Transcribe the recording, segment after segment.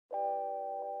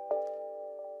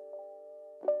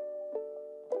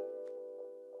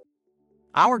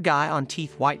Our guy on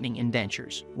teeth whitening and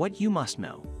dentures, what you must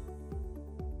know.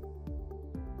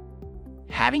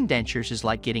 Having dentures is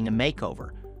like getting a makeover.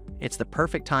 It's the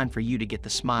perfect time for you to get the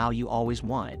smile you always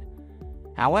wanted.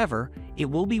 However, it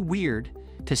will be weird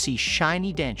to see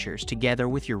shiny dentures together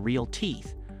with your real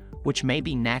teeth, which may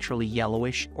be naturally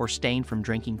yellowish or stained from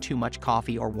drinking too much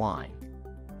coffee or wine.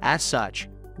 As such,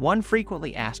 one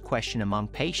frequently asked question among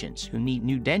patients who need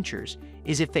new dentures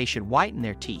is if they should whiten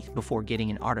their teeth before getting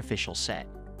an artificial set.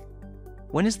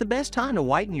 When is the best time to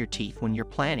whiten your teeth when you're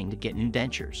planning to get new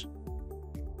dentures?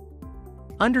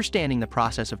 Understanding the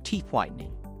process of teeth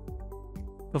whitening.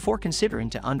 Before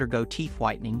considering to undergo teeth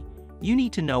whitening, you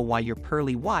need to know why your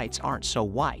pearly whites aren't so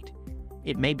white.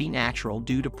 It may be natural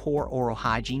due to poor oral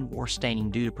hygiene or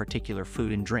staining due to particular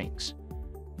food and drinks.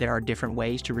 There are different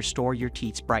ways to restore your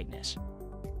teeth's brightness.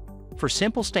 For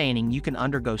simple staining, you can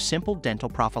undergo simple dental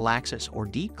prophylaxis or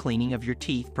deep cleaning of your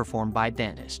teeth performed by a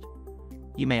dentist.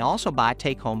 You may also buy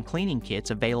take-home cleaning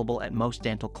kits available at most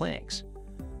dental clinics.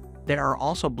 There are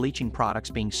also bleaching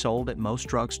products being sold at most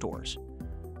drugstores.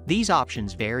 These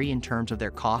options vary in terms of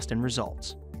their cost and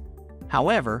results.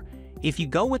 However, if you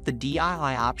go with the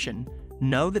DIY option,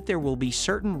 know that there will be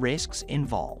certain risks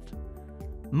involved.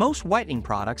 Most whitening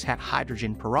products have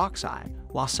hydrogen peroxide,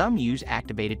 while some use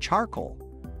activated charcoal.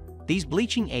 These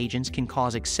bleaching agents can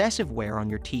cause excessive wear on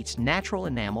your teeth's natural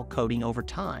enamel coating over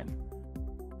time.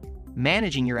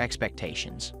 Managing your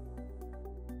expectations.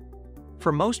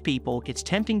 For most people, it's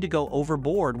tempting to go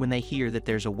overboard when they hear that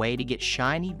there's a way to get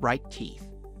shiny, bright teeth.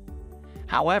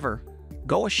 However,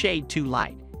 go a shade too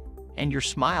light, and your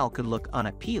smile could look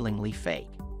unappealingly fake.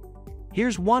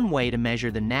 Here's one way to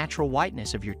measure the natural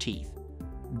whiteness of your teeth.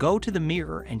 Go to the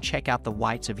mirror and check out the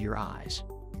whites of your eyes.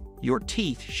 Your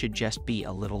teeth should just be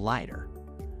a little lighter.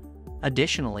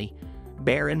 Additionally,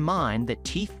 bear in mind that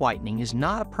teeth whitening is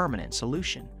not a permanent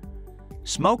solution.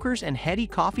 Smokers and heady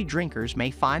coffee drinkers may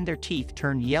find their teeth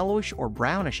turn yellowish or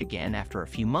brownish again after a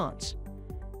few months.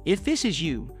 If this is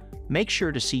you, make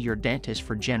sure to see your dentist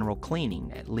for general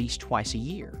cleaning at least twice a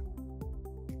year.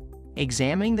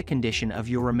 Examining the condition of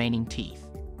your remaining teeth.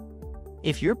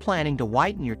 If you're planning to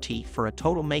whiten your teeth for a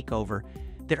total makeover,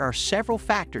 there are several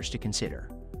factors to consider.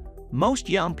 Most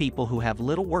young people who have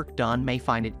little work done may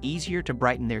find it easier to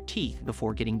brighten their teeth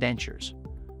before getting dentures.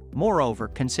 Moreover,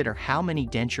 consider how many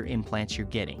denture implants you're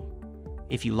getting.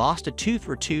 If you lost a tooth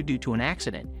or two due to an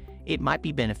accident, it might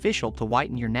be beneficial to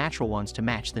whiten your natural ones to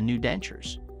match the new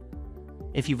dentures.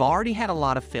 If you've already had a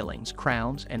lot of fillings,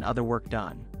 crowns, and other work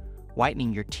done,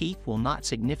 whitening your teeth will not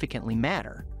significantly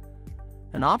matter.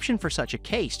 An option for such a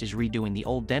case is redoing the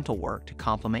old dental work to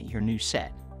complement your new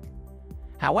set.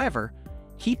 However,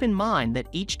 keep in mind that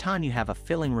each time you have a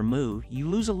filling removed, you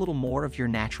lose a little more of your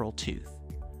natural tooth.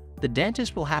 The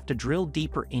dentist will have to drill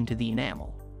deeper into the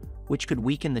enamel, which could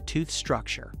weaken the tooth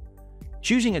structure.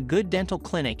 Choosing a good dental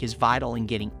clinic is vital in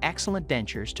getting excellent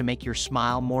dentures to make your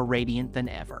smile more radiant than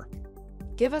ever.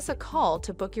 Give us a call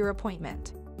to book your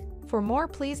appointment. For more,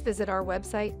 please visit our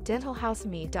website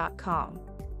dentalhouseme.com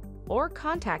or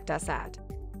contact us at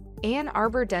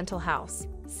Arbor Dental House,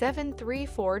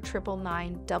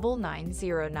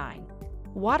 734-999-9909.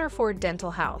 Waterford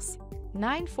Dental House,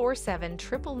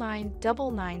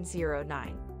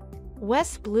 947-999-9909.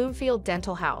 West Bloomfield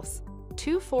Dental House,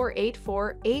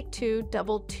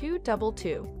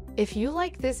 2484-822222. If you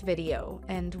like this video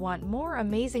and want more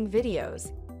amazing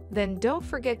videos, then don't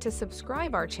forget to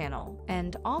subscribe our channel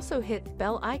and also hit the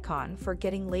bell icon for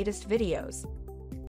getting latest videos.